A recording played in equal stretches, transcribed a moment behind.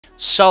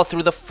So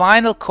through the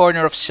final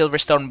corner of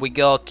Silverstone we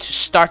go to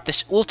start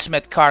this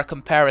ultimate car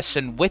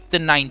comparison with the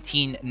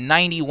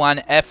 1991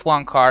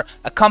 F1 car,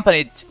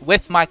 accompanied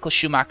with Michael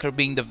Schumacher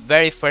being the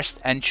very first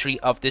entry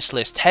of this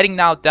list. Heading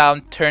now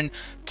down turn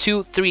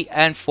 2, 3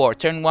 and 4.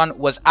 Turn 1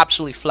 was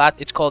absolutely flat.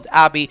 It's called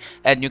Abbey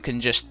and you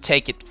can just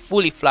take it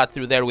fully flat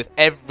through there with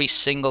every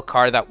single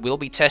car that we'll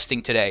be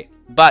testing today.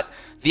 But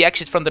the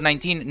exit from the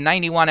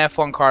 1991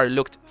 F1 car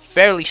looked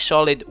fairly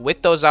solid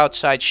with those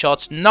outside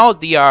shots. No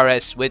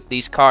DRS with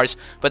these cars,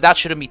 but that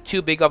shouldn't be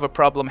too big of a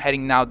problem.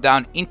 Heading now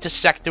down into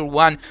Sector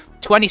 1.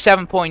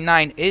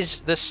 27.9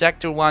 is the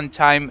Sector 1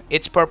 time.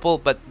 It's purple,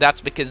 but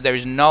that's because there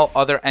is no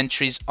other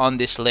entries on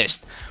this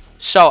list.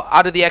 So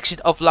out of the exit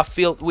of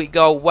Lafille we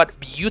go. What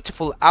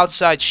beautiful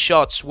outside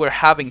shots we're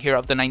having here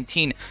of the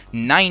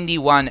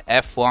 1991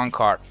 F1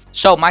 car.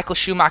 So Michael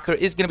Schumacher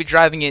is going to be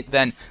driving it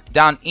then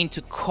down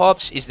into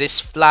Copse. Is this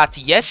flat?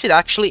 Yes, it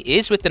actually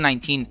is with the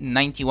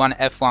 1991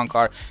 F1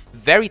 car.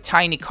 Very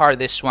tiny car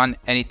this one,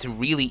 and it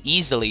really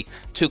easily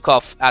took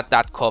off at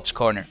that Copse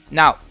corner.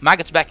 Now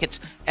Maggots, Beckett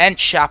and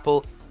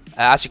Chappell.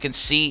 As you can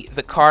see,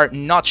 the car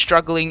not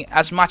struggling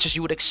as much as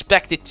you would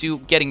expect it to,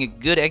 getting a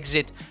good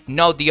exit.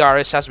 No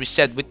DRS, as we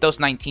said, with those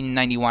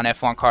 1991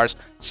 F1 cars.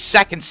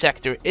 Second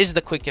sector is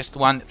the quickest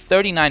one,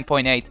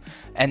 39.8.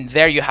 And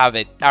there you have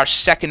it, our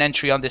second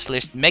entry on this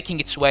list,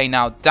 making its way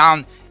now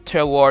down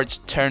towards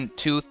turn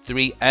 2,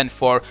 3 and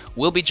 4.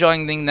 We'll be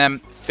joining them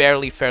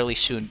fairly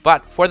soon.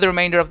 But for the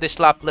remainder of this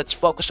lap, let's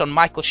focus on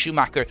Michael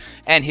Schumacher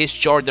and his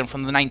Jordan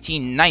from the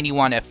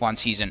 1991 F1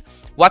 season.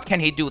 What can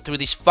he do through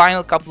these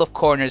final couple of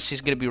corners? He's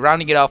going to be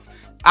rounding it off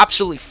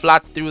absolutely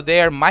flat through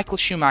there. Michael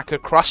Schumacher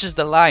crosses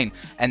the line,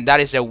 and that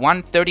is a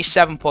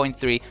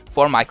 137.3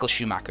 for Michael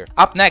Schumacher.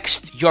 Up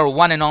next, your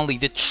one and only,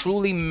 the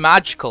truly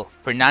magical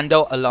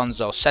Fernando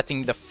Alonso,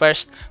 setting the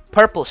first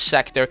purple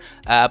sector,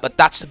 but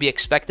that's to be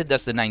expected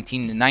as the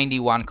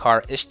 1991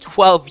 car is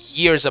 12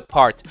 years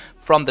apart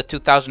from the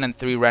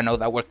 2003 Renault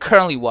that we're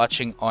currently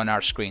watching on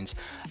our screens.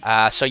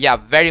 So yeah,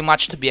 very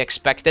much to be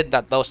expected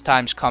that those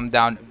times come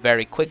down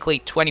very quickly.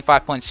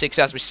 25.6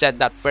 as we said,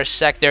 that first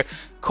sector.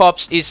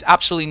 Copse is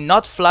absolutely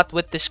not flat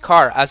with this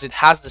car as it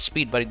has the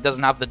speed, but it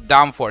doesn't have the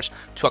downforce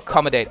to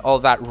accommodate all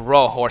that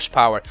raw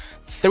horsepower.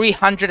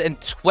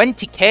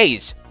 320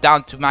 Ks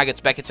down to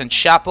Maggots, Beckett and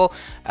Chappell.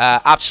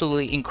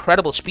 Absolutely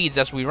incredible speeds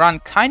as we run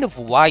kind of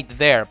wide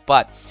there,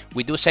 but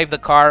we do save the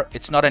car.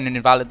 It's not an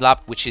invalid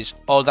lap, which is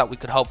all that we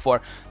could hope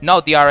for.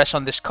 No DRS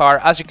on this car.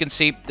 As you can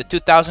see, the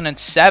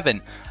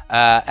 2007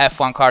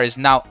 F1 car is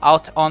now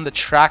out on the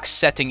track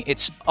setting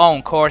its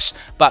own course,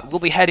 but we'll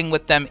be heading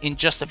with them in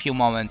just a few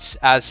moments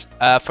as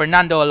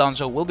Fernando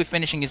Alonso will be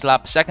finishing his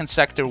lap. Second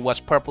sector was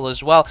purple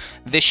as well.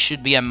 This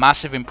should be a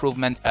massive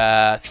improvement.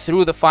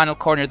 Through the final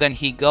corner then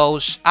he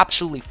goes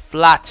absolutely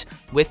flat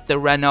with the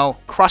Renault,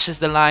 crosses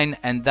the line,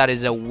 and that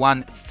is a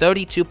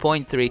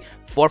 132.3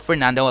 for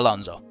Fernando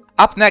Alonso.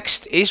 Up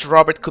next is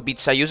Robert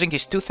Kubica using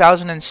his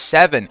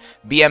 2007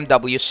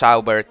 BMW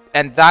Sauber,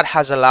 and that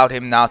has allowed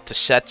him now to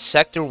set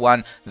Sector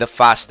 1 the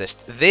fastest.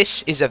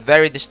 This is a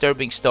very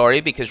disturbing story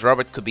because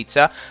Robert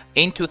Kubica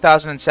in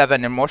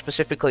 2007, and more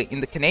specifically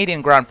in the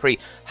Canadian Grand Prix,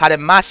 had a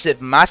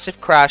massive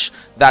crash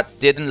that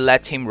didn't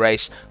let him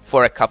race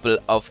for a couple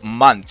of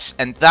months,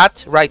 and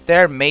that right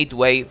there made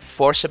way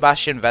for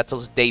Sebastian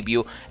Vettel's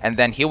debut, and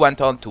then he went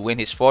on to win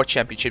his 4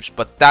 championships,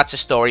 but that's a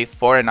story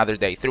for another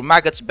day. Through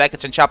Maggots,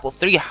 Beckett and Chappell,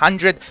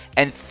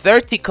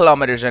 330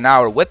 kilometers an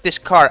hour with this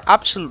car.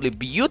 Absolutely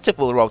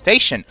beautiful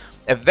rotation,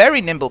 a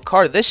very nimble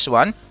car. This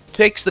one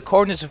takes the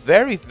corners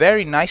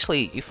very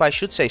nicely, if I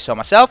should say so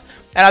myself.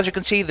 And as you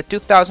can see, the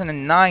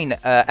 2009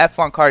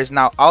 F1 car is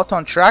now out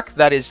on track.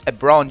 That is a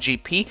Braun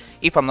GP,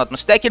 if I'm not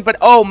mistaken. But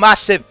oh,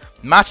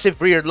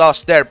 massive rear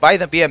loss there by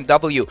the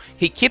BMW.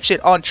 He keeps it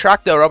on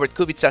track though. Robert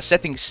Kubica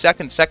setting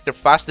second sector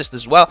fastest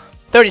as well,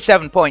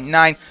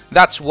 37.9.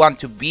 That's one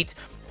to beat.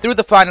 Through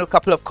the final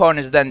couple of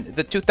corners then,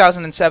 the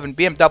 2007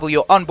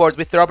 BMW on board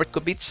with Robert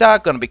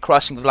Kubica, gonna be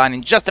crossing the line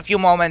in just a few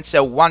moments,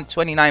 so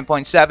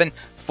 129.7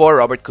 for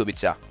Robert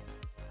Kubica.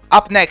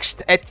 Up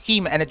next, a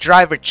team and a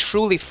driver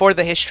truly for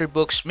the history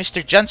books,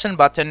 Mr. Jenson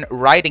Button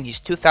riding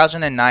his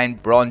 2009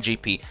 Braun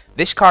GP.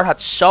 This car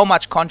had so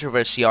much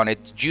controversy on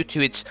it due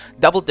to its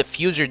double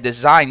diffuser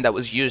design that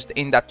was used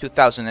in that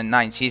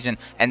 2009 season,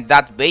 and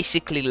that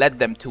basically led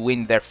them to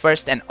win their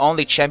first and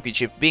only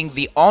championship, being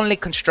the only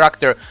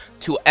constructor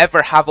to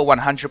ever have a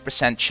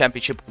 100%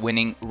 championship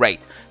winning rate.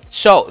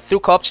 So,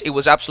 through Copse, it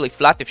was absolutely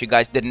flat, if you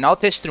guys didn't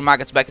notice. Through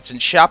Maggots, Beckett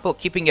and Chappell,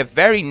 keeping a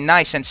very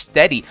nice and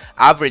steady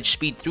average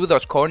speed through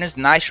those corners.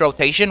 Nice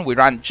rotation. We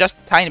ran just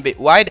a tiny bit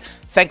wide.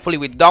 Thankfully,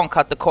 we don't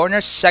cut the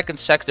corners. Second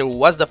sector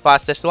was the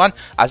fastest one,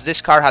 as this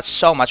car has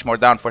so much more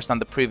downforce than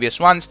the previous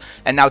ones.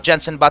 And now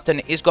Jenson Button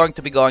is going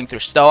to be going through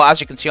Stowe.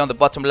 As you can see on the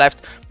bottom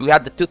left, we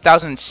had the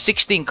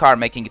 2016 car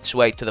making its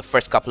way to the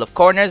first couple of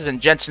corners, and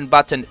Jenson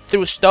Button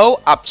through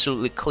Stowe,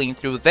 absolutely clean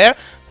through there.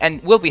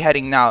 And we'll be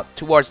heading now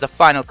towards the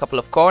final couple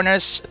of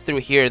corners. Through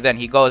here, then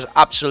he goes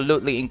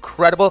absolutely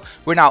incredible.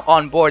 We're now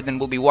on board and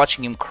we'll be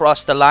watching him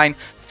cross the line.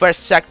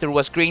 First sector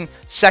was green,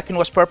 second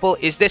was purple.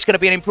 Is this going to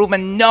be an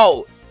improvement?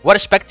 No! What a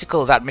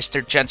spectacle that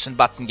Mr. Jenson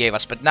Button gave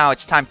us. But now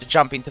it's time to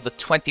jump into the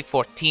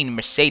 2014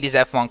 Mercedes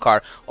F1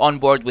 car on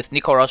board with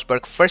Nico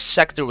Rosberg. First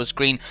sector was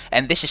green,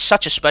 and this is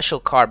such a special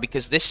car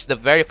because this is the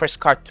very first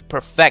car to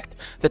perfect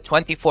the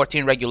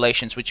 2014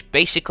 regulations, which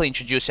basically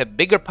introduce a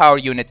bigger power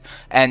unit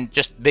and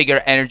just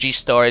bigger energy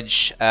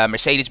storage.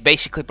 Mercedes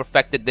basically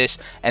perfected this,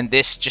 and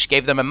this just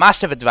gave them a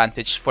massive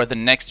advantage for the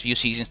next few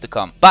seasons to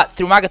come. But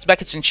through Maggots,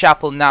 Beckett and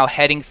Chapel, now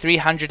heading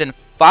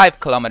 305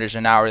 kilometers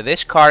an hour.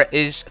 This car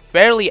is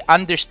fairly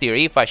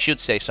understeery, if I should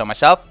say so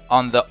myself,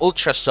 on the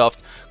ultra soft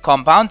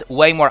compound,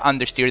 way more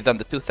understeery than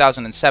the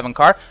 2007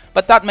 car,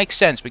 but that makes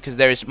sense because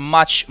there is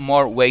much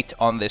more weight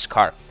on this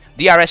car.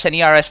 DRS and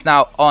ERS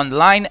now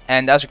online,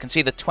 and as you can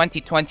see, the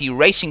 2020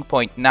 Racing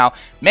Point now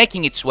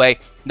making its way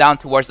down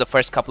towards the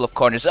first couple of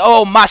corners.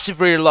 Oh,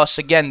 massive rear loss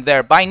again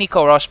there by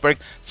Nico Rosberg.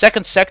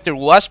 Second sector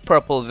was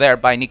purple there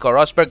by Nico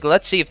Rosberg.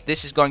 Let's see if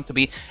this is going to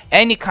be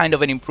any kind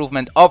of an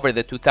improvement over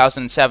the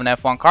 2007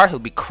 F1 car. He'll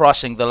be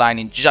crossing the line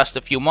in just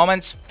a few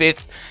moments.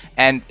 Fifth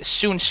and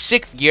soon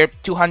sixth gear,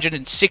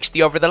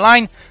 260 over the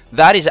line.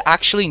 That is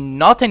actually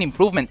not an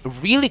improvement.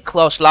 Really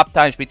close lap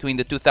times between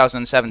the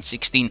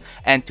 2007-16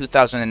 and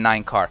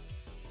 2009 car.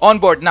 On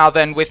board now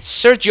then with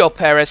Sergio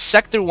Perez.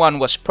 Sector 1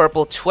 was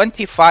purple,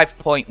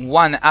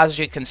 25.1 as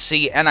you can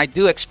see, and I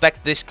do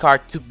expect this car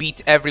to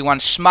beat everyone,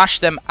 smash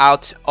them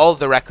out, all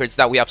the records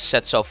that we have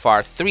set so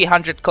far.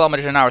 300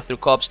 kilometers an hour through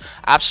Copse,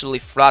 absolutely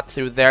flat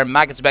through there.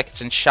 Maggots,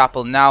 Beckett and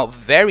Chapel now,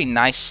 very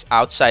nice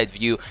outside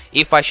view,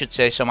 if I should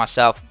say so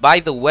myself. By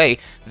the way,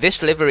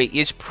 this livery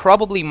is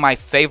probably my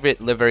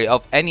favorite livery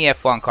of any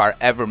F1 car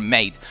ever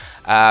made.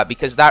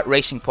 Because that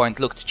Racing Point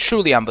looked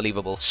truly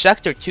unbelievable.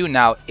 Sector 2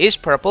 now is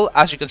purple.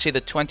 As you can see, the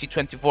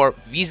 2024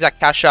 Visa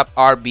Cash App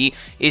RB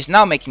is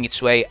now making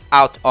its way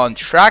out on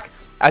track.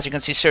 As you can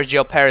see,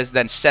 Sergio Perez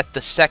then set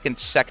the second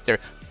sector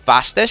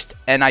fastest,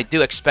 and I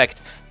do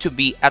expect to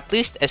be at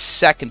least a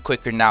second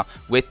quicker now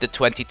with the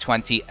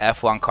 2020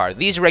 F1 car.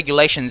 These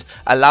regulations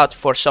allowed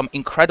for some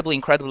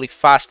incredibly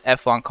fast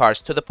F1 cars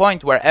to the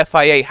point where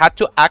FIA had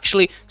to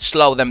actually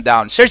slow them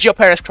down. Sergio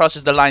Perez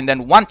crosses the line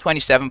then,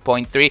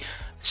 127.3.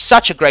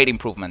 Such a great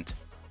improvement.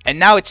 And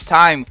now it's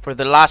time for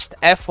the last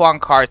F1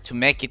 car to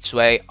make its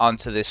way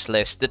onto this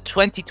list. The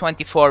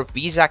 2024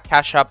 Visa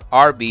Cash App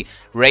RB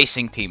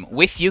Racing Team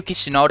with Yuki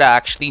Tsunoda,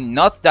 actually,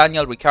 not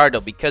Daniel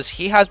Ricciardo, because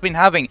he has been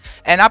having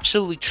an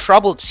absolutely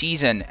troubled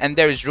season and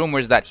there is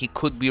rumors that he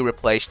could be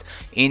replaced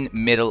in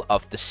middle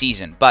of the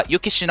season. But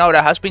Yuki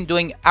Tsunoda has been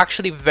doing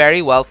actually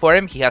very well for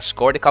him. He has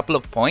scored a couple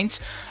of points,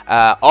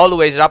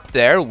 always up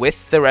there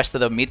with the rest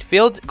of the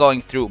midfield.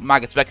 Going through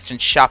Maggots, Beckett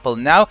and Chapel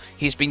now,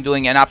 he's been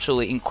doing an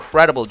absolutely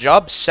incredible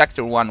job.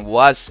 Sector 1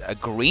 was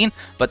green,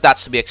 but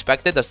that's to be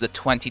expected as the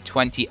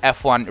 2020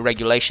 F1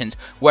 regulations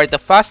were the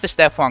fastest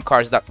F1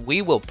 cars that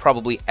we will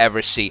probably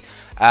ever see.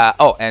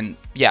 Oh, and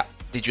yeah,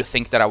 did you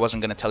think that I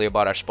wasn't going to tell you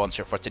about our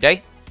sponsor for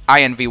today?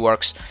 INV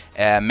Works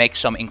makes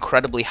some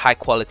incredibly high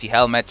quality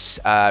helmets,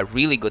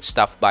 really good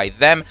stuff by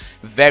them,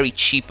 very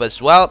cheap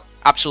as well.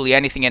 Absolutely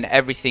anything and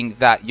everything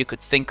that you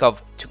could think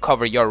of to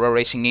cover your road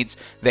racing needs,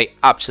 they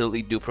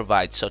absolutely do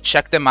provide. So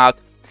check them out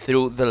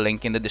through the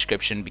link in the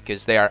description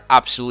because they are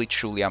absolutely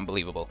truly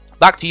unbelievable.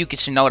 Back to Yuki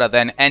Tsunoda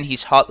then and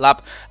his hot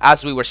lap.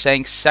 As we were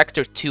saying,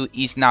 Sector 2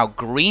 is now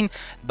green,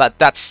 but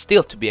that's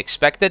still to be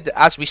expected.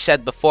 As we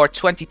said before,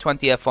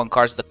 2020 F1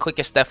 cars, the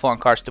quickest F1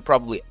 cars to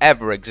probably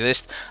ever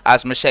exist,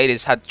 as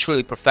Mercedes had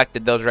truly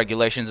perfected those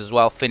regulations as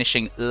well,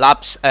 finishing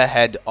laps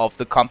ahead of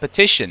the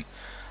competition.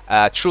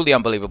 Truly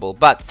unbelievable.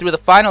 But through the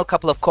final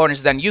couple of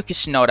corners then, Yuki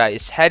Tsunoda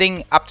is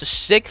heading up to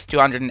 6th,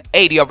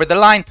 280 over the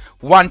line,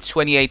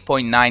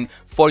 128.9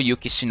 for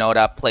Yuki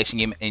Tsunoda, placing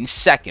him in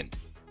second.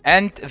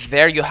 And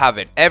there you have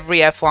it. Every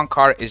F1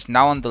 car is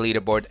now on the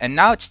leaderboard, and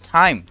now it's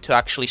time to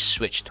actually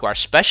switch to our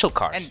special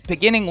cars. And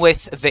beginning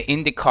with the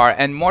IndyCar,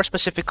 and more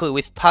specifically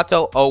with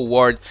Pato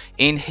O'Ward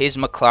in his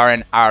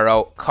McLaren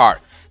Arrow car.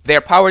 They're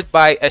powered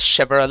by a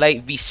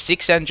Chevrolet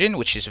V6 engine,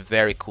 which is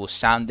very cool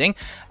sounding,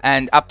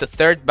 and up to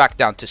third, back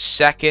down to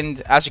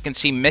second. As you can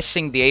see,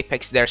 missing the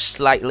apex there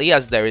slightly,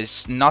 as there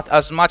is not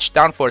as much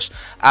downforce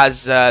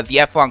as the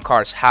F1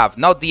 cars have.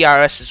 No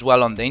DRS as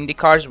well on the Indy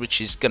cars,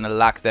 which is gonna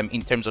lack them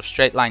in terms of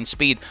straight line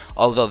speed,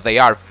 although they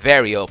are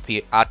very OP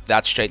at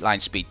that straight line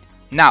speed.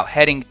 Now,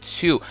 heading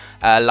to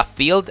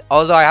Lafayette,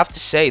 although I have to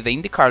say the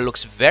IndyCar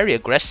looks very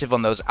aggressive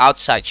on those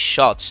outside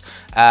shots.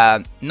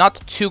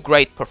 Not too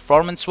great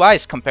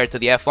performance-wise compared to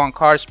the F1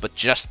 cars, but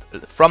just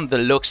from the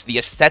looks, the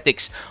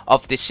aesthetics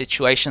of this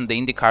situation,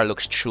 the IndyCar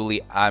looks truly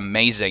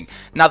amazing.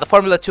 Now, the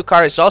Formula 2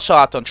 car is also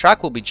out on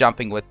track. We'll be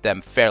jumping with them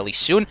fairly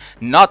soon.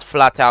 Not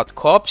flat-out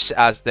co-ops,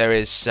 as there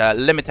is a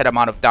limited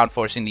amount of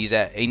downforce in these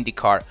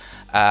IndyCar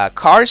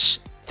cars.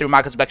 Through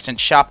Maggots, Beckett and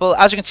Chapel.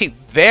 As you can see,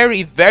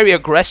 very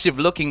aggressive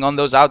looking on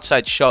those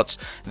outside shots.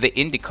 The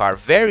IndyCar,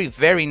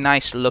 very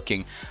nice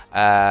looking.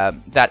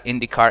 that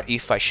IndyCar,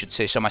 if I should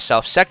say so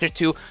myself. Sector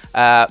 2,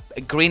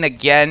 green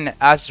again.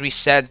 As we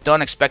said,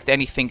 don't expect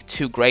anything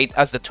too great,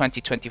 as the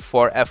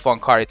 2024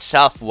 F1 car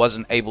itself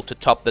wasn't able to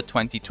top the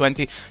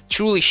 2020.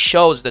 Truly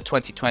shows the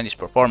 2020's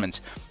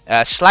performance.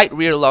 Slight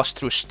rear loss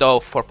through Stowe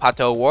for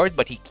Pato O'Ward,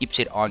 but he keeps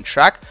it on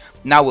track.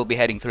 Now we'll be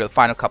heading through the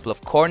final couple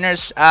of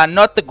corners.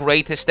 Not the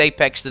greatest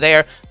apex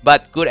there,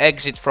 but good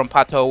exit from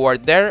Pato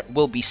O'Ward there.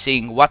 We'll be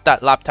seeing what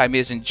that lap time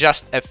is in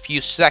just a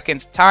few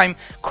seconds time,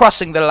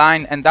 crossing the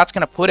line, and that's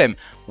going to put him,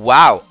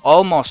 wow,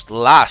 almost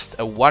last,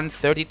 a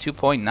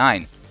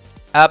 132.9.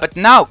 But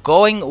now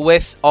going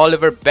with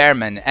Oliver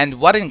Bearman, and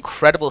what an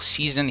incredible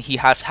season he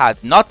has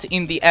had, not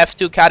in the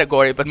F2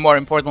 category, but more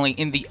importantly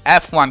in the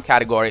F1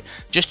 category,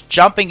 just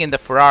jumping in the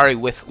Ferrari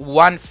with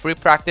one free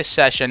practice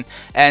session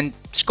and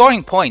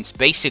scoring points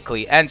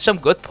basically, and some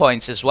good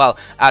points as well,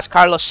 as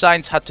Carlos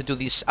Sainz had to do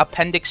this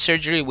appendix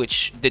surgery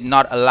which did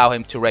not allow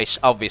him to race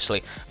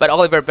obviously, but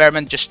Oliver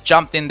Bearman just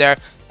jumped in there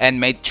and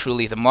made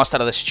truly the most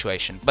out of the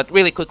situation. But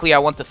really quickly, I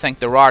want to thank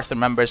the roarthurv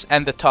members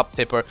and the top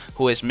tipper,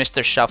 who is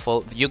Mr.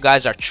 Shuffle. You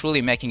guys are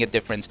truly making a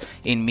difference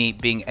in me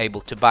being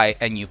able to buy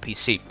a new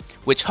PC,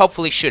 which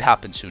hopefully should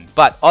happen soon.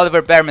 But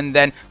Oliver Bearman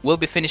then will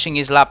be finishing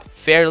his lap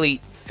fairly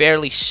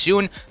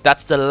soon.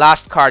 That's the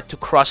last car to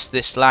cross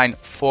this line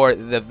for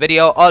the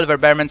video. Oliver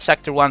Bearman,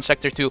 sector 1,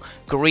 sector 2,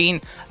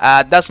 green.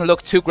 Doesn't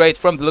look too great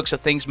from the looks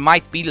of things.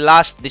 Might be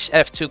last, this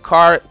F2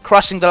 car.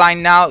 Crossing the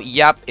line now.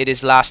 Yep, it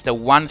is last, a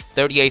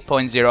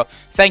 138.0.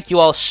 Thank you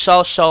all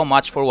so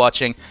much for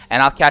watching,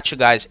 and I'll catch you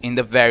guys in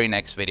the very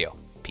next video.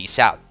 Peace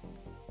out.